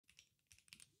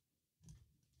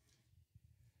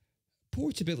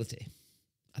Portability.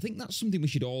 I think that's something we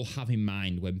should all have in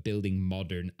mind when building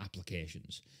modern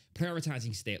applications.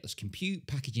 Prioritizing stateless compute,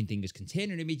 packaging things as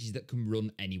container images that can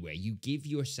run anywhere. You give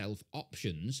yourself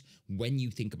options when you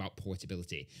think about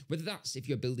portability. Whether that's if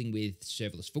you're building with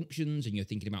serverless functions and you're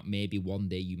thinking about maybe one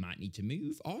day you might need to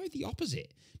move, or the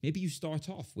opposite. Maybe you start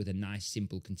off with a nice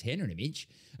simple container image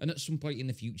and at some point in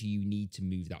the future you need to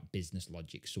move that business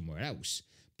logic somewhere else.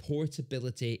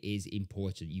 Portability is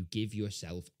important. You give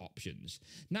yourself options.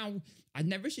 Now, I'd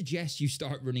never suggest you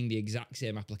start running the exact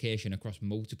same application across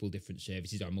multiple different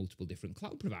services or multiple different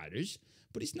cloud providers,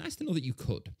 but it's nice to know that you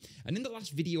could. And in the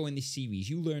last video in this series,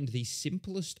 you learned the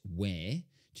simplest way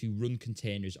to run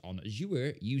containers on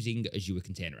Azure using Azure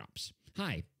Container Apps.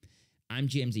 Hi, I'm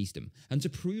James Eastham, and to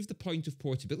prove the point of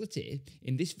portability,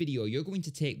 in this video you're going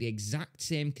to take the exact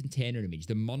same container image,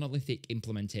 the monolithic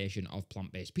implementation of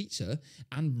plant-based pizza,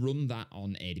 and run that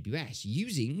on AWS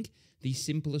using the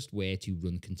simplest way to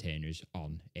run containers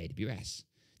on AWS.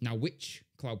 Now, which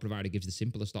cloud provider gives the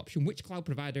simplest option? Which cloud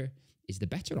provider is the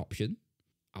better option?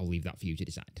 I'll leave that for you to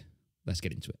decide. Let's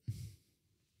get into it.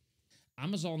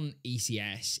 Amazon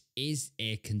ECS is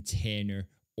a container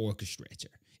orchestrator.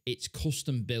 It's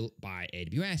custom built by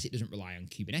AWS. It doesn't rely on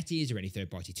Kubernetes or any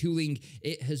third-party tooling.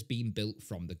 It has been built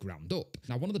from the ground up.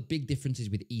 Now, one of the big differences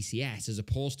with ECS as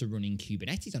opposed to running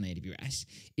Kubernetes on AWS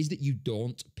is that you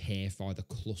don't pay for the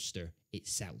cluster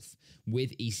itself.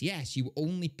 With ECS, you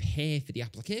only pay for the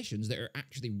applications that are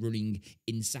actually running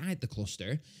inside the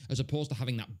cluster, as opposed to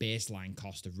having that baseline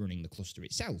cost of running the cluster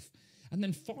itself. And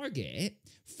then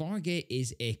Fargate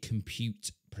is a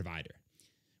compute provider.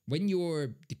 When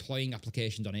you're deploying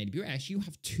applications on AWS, you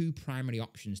have two primary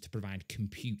options to provide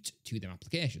compute to them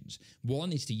applications.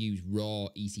 One is to use raw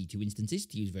EC2 instances,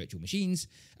 to use virtual machines,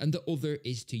 and the other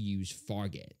is to use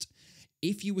Fargate.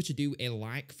 If you were to do a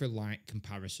like-for-like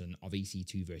comparison of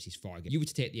EC2 versus Fargate, you were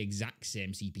to take the exact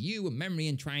same CPU and memory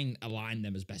and try and align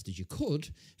them as best as you could,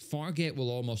 Fargate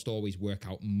will almost always work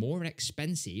out more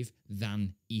expensive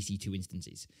than EC2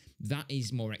 instances. That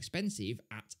is more expensive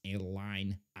at a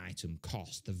line item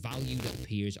cost, the value that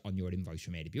appears on your invoice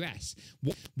from AWS.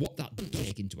 What that does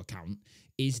take into account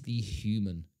is the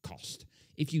human cost.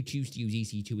 If you choose to use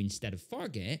EC2 instead of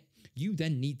Fargate, you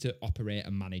then need to operate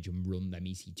and manage and run them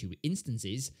EC2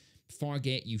 instances.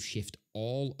 Fargate, you shift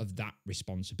all of that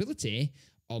responsibility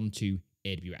onto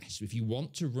AWS. So if you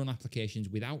want to run applications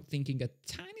without thinking a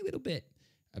tiny little bit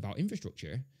about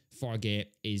infrastructure, Fargate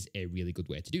is a really good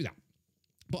way to do that.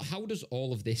 But how does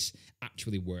all of this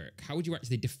actually work? How would you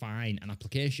actually define an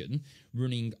application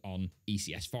running on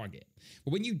ECS Fargate?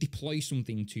 Well, when you deploy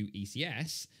something to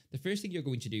ECS, the first thing you're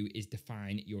going to do is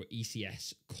define your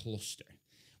ECS cluster.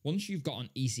 Once you've got an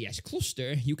ECS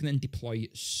cluster, you can then deploy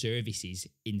services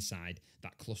inside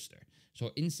that cluster.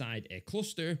 So inside a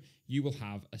cluster, you will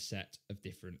have a set of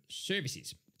different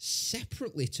services.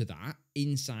 Separately to that,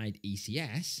 inside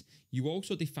ECS, you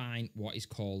also define what is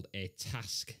called a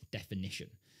task definition.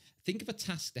 Think of a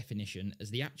task definition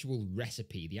as the actual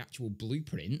recipe, the actual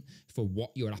blueprint for what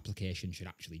your application should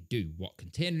actually do. What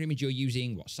container image you're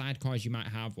using, what sidecars you might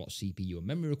have, what CPU and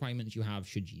memory requirements you have.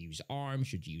 Should you use ARM?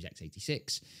 Should you use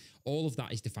x86? All of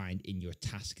that is defined in your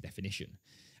task definition.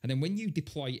 And then when you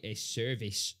deploy a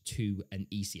service to an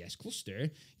ECS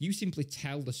cluster, you simply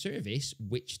tell the service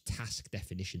which task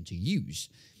definition to use.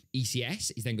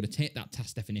 ECS is then going to take that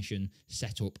task definition,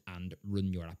 set up and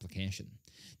run your application.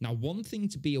 Now, one thing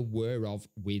to be aware of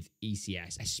with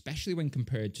ECS, especially when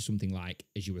compared to something like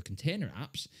Azure Container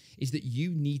Apps, is that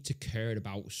you need to care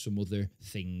about some other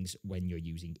things when you're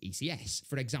using ECS.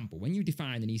 For example, when you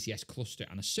define an ECS cluster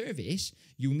and a service,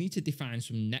 you'll need to define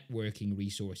some networking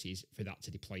resources for that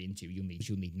to deploy into. You'll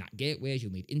need NAT gateways,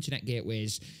 you'll need internet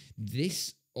gateways.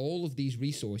 All of these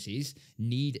resources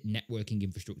need networking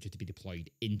infrastructure to be deployed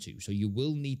into. So you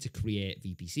will need to create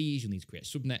VPCs, you'll need to create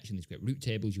subnets, you'll need to create route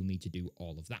tables, you'll need to do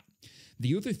all of that.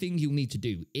 The other thing you'll need to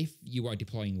do if you are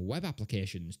deploying web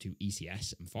applications to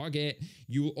ECS and Fargate,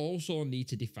 you will also need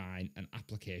to define an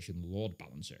application load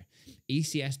balancer.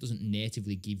 ECS doesn't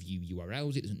natively give you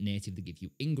URLs, it doesn't natively give you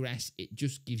ingress, it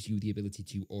just gives you the ability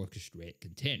to orchestrate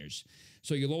containers.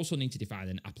 So you'll also need to define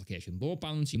an application load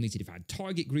balancer, you'll need to define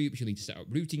target groups, you'll need to set up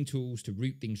routing tools to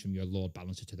route things from your load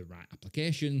balancer to the right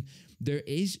application. There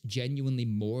is genuinely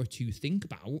more to think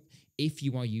about if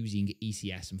you are using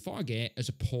ECS and Fargate, as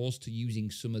opposed to using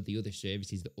some of the other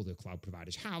services that other cloud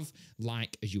providers have,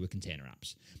 like Azure Container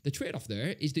Apps. The trade-off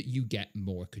there is that you get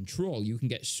more control. You can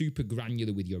get super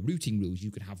granular with your routing rules.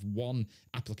 You can have one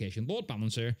application load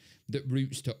balancer that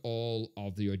routes to all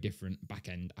of your different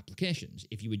backend applications.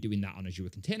 If you were doing that on Azure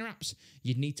Container Apps,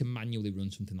 you'd need to manually run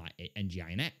something like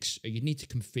NGINX, or you'd need to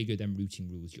configure them routing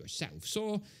rules yourself.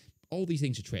 So all these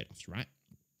things are trade-offs, right?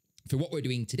 For what we're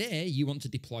doing today, you want to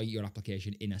deploy your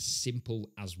application in as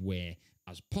simple as way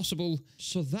as possible.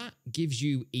 So that gives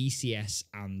you ECS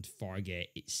and Fargate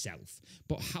itself.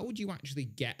 But how do you actually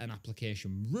get an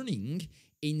application running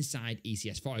inside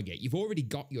ECS Fargate? You've already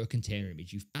got your container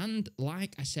image. And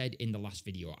like I said in the last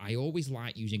video, I always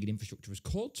like using an infrastructure as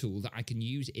code tool that I can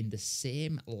use in the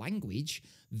same language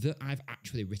that I've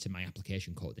actually written my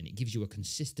application code in. It gives you a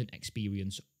consistent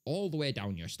experience all the way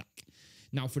down your stack.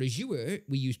 Now, for Azure,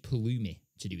 we use Pulumi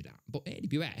to do that. But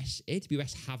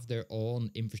AWS have their own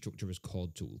infrastructure as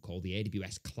code tool called the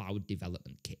AWS Cloud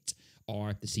Development Kit,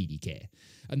 or the CDK.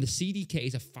 And the CDK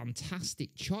is a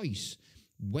fantastic choice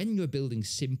when you're building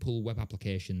simple web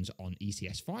applications on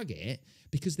ECS Fargate,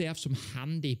 because they have some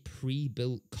handy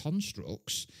pre-built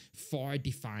constructs for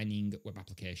defining web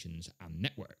applications and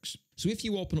networks. So if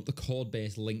you open up the code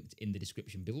base linked in the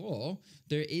description below,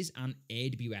 there is an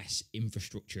AWS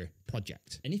infrastructure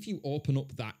project. And if you open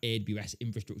up that AWS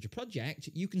infrastructure project,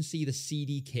 you can see the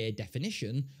CDK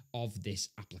definition of this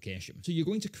application. So you're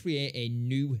going to create a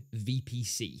new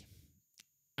VPC.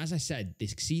 As I said,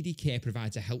 this CDK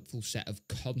provides a helpful set of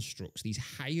constructs, these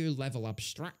higher level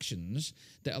abstractions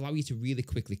that allow you to really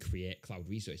quickly create cloud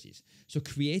resources. So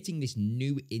creating this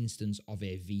new instance of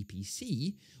a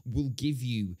VPC will give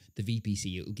you the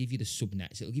VPC, it will give you the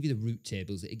subnets, it will give you the route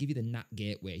tables, it will give you the NAT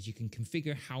gateways. You can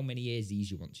configure how many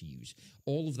AZs you want to use.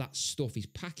 All of that stuff is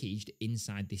packaged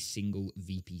inside this single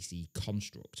VPC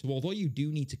construct. So although you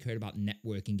do need to care about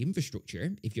networking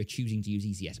infrastructure, if you're choosing to use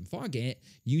ECS and Fargate,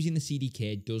 using the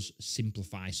CDK does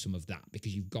simplify some of that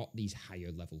because you've got these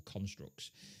higher level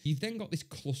constructs. You've then got this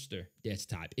cluster data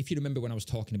type. If you remember when I was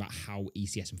talking about how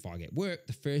ECS and Fargate work,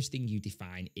 the first thing you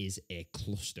define is a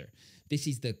cluster. This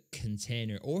is the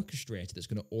container orchestrator that's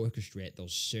going to orchestrate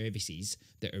those services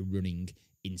that are running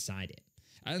inside it.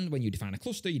 And when you define a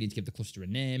cluster, you need to give the cluster a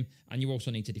name, and you also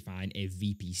need to define a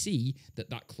VPC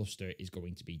that cluster is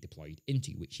going to be deployed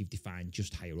into, which you've defined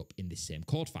just higher up in this same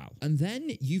code file. And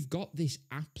then you've got this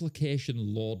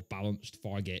application load balanced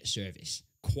Fargate service.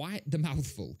 Quite the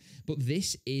mouthful, but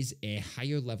this is a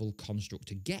higher level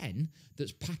construct again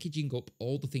that's packaging up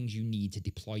all the things you need to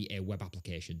deploy a web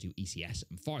application to ECS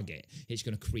and Fargate. It's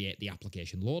going to create the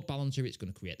application load balancer, it's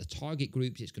going to create the target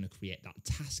groups, it's going to create that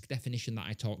task definition that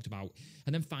I talked about,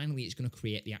 and then finally it's going to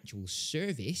create the actual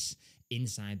service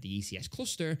inside the ECS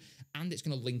cluster, and it's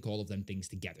going to link all of them things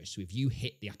together. So if you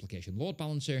hit the application load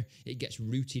balancer, it gets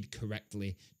routed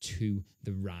correctly to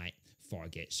the right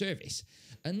Fargate service.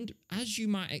 And as you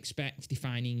might expect,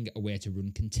 defining a way to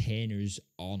run containers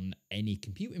on any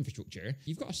compute infrastructure,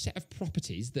 you've got a set of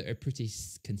properties that are pretty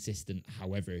consistent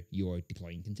however you're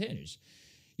deploying containers.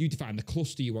 You define the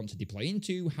cluster you want to deploy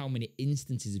into, how many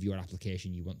instances of your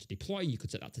application you want to deploy. You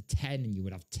could set that to 10 and you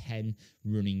would have 10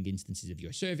 running instances of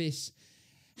your service.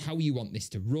 How you want this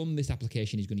to run. This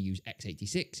application is going to use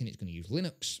x86 and it's going to use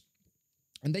Linux.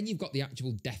 And then you've got the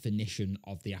actual definition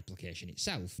of the application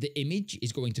itself. The image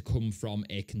is going to come from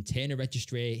a container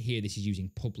registry. Here, this is using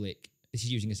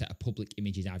a set of public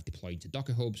images I've deployed to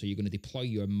Docker Hub. So you're going to deploy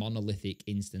your monolithic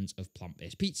instance of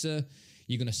plant-based pizza.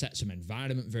 You're going to set some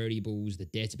environment variables, the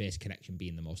database connection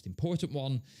being the most important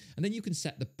one. And then you can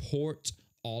set the port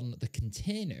on the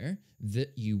container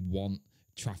that you want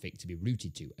traffic to be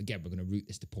routed to. Again, we're going to route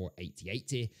this to port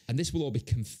 8080, and this will all be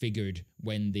configured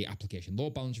when the application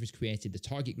load balancer is created, the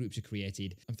target groups are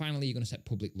created, and finally you're going to set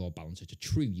public load balancer to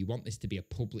true. You want this to be a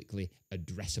publicly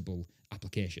addressable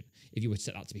application. If you would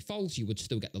set that to be false, you would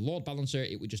still get the load balancer,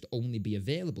 it would just only be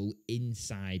available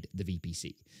inside the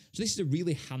VPC. So this is a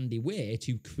really handy way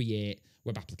to create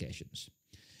web applications.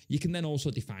 You can then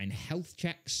also define health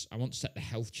checks. I want to set the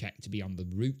health check to be on the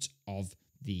root of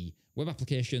the web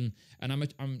application, and I'm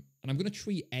going to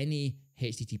treat any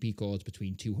HTTP codes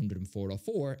between 200 and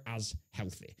 404 as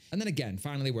healthy. And then again,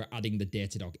 finally, we're adding the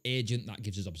Datadog agent that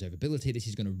gives us observability. This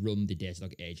is going to run the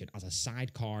Datadog agent as a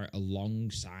sidecar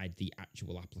alongside the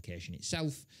actual application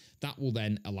itself. That will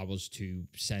then allow us to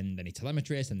send any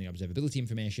telemetry, send the observability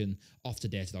information off to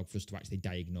Datadog for us to actually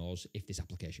diagnose if this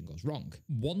application goes wrong.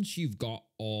 Once you've got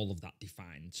all of that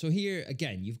defined, so here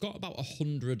again, you've got about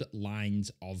 100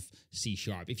 lines of C#.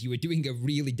 If you were doing a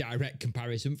really direct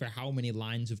comparison for how many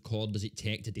lines of code does it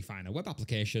take to define a web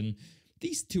application,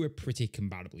 These two are pretty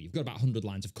compatible. You've got about 100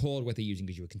 lines of code, whether you're using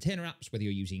Azure Container Apps, whether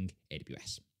you're using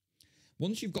AWS.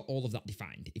 Once you've got all of that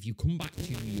defined, if you come back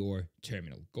to your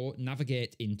terminal, go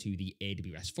navigate into the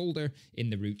AWS folder in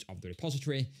the root of the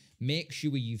repository, make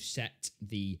sure you've set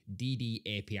the DD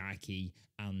API key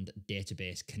and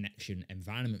database connection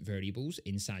environment variables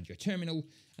inside your terminal,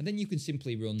 and then you can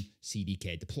simply run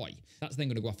CDK deploy. That's then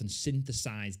going to go off and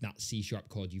synthesize that C#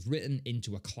 code you've written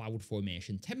into a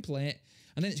CloudFormation template,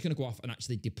 and then it's going to go off and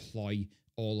actually deploy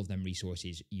all of them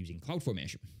resources using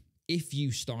CloudFormation. If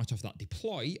you start off that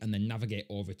deploy and then navigate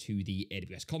over to the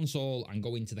AWS console and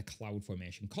go into the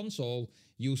CloudFormation console,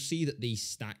 you'll see that the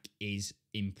stack is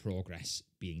in progress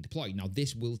being deployed. Now,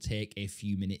 this will take a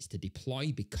few minutes to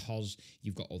deploy because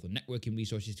you've got all the networking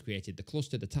resources created, the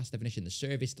cluster, the task definition, the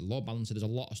service, the load balancer. There's a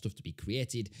lot of stuff to be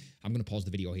created. I'm going to pause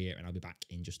the video here and I'll be back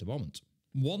in just a moment.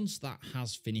 Once that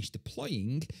has finished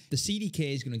deploying, the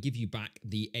CDK is going to give you back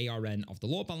the ARN of the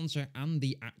load balancer and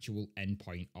the actual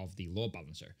endpoint of the load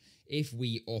balancer. If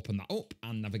we open that up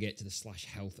and navigate to the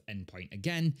 /health endpoint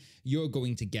again, you're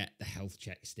going to get the health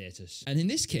check status. And in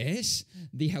this case,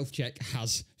 the health check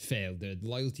has failed. The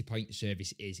loyalty point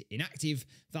service is inactive.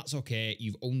 That's okay.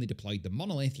 You've only deployed the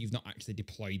monolith. You've not actually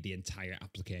deployed the entire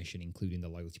application, including the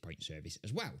loyalty point service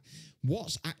as well.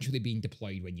 What's actually being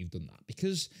deployed when you've done that?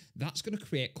 Because that's going to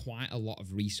create quite a lot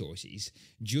of resources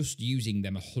just using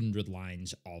them 100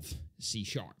 lines of C#.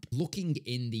 Looking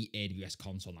in the AWS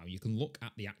console now, you can look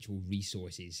at the actual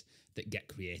resources that get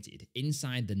created.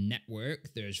 Inside the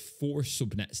network, there's 4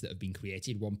 subnets that have been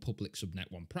created, one public subnet,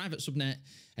 one private subnet,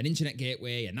 an internet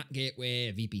gateway, a NAT gateway,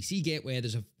 a VPC gateway.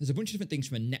 There's a bunch of different things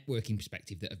from a networking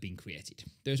perspective that have been created.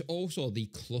 There's also the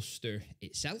cluster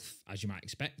itself, as you might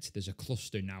expect. There's a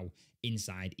cluster now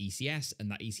inside ECS, and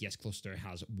that ECS cluster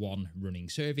has one running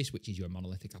service, which is your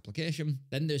monolithic application.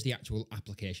 Then there's the actual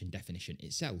application definition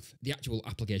itself, the actual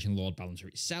application load balancer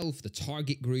itself, the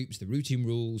target groups, the routing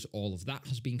rules, all of that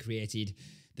has been created.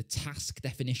 The task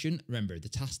definition, remember, the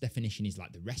task definition is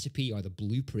like the recipe or the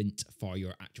blueprint for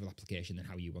your actual application and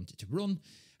how you want it to run.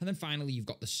 And then finally, you've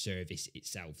got the service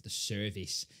itself, the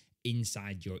service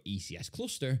inside your ECS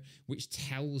cluster, which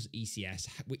tells ECS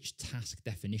which task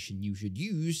definition you should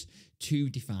use to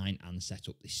define and set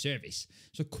up this service.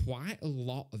 So quite a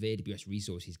lot of AWS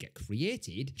resources get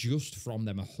created just from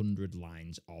them 100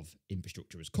 lines of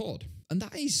infrastructure as code. And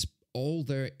that is all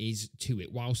there is to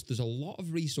it. Whilst there's a lot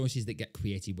of resources that get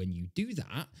created when you do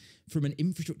that, from an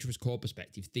infrastructure as code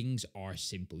perspective, things are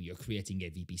simple. You're creating a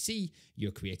VPC,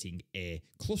 you're creating a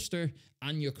cluster,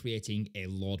 and you're creating a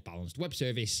load balanced web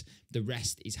service. The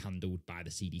rest is handled by the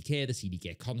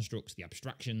CDK constructs, the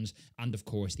abstractions, and of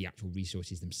course the actual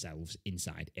resources themselves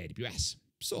inside AWS.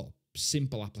 So,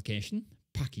 simple application,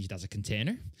 packaged as a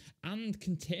container, and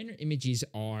container images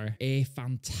are a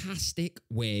fantastic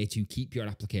way to keep your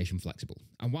application flexible.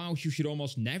 And whilst you should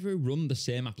almost never run the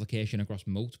same application across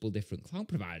multiple different cloud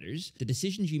providers, the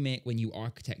decisions you make when you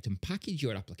architect and package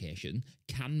your application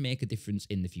can make a difference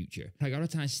in the future.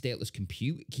 Prioritize stateless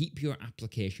compute, keep your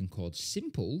application code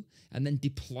simple, and then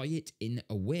deploy it in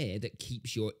a way that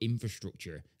keeps your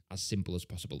infrastructure as simple as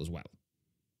possible as well.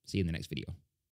 See you in the next video.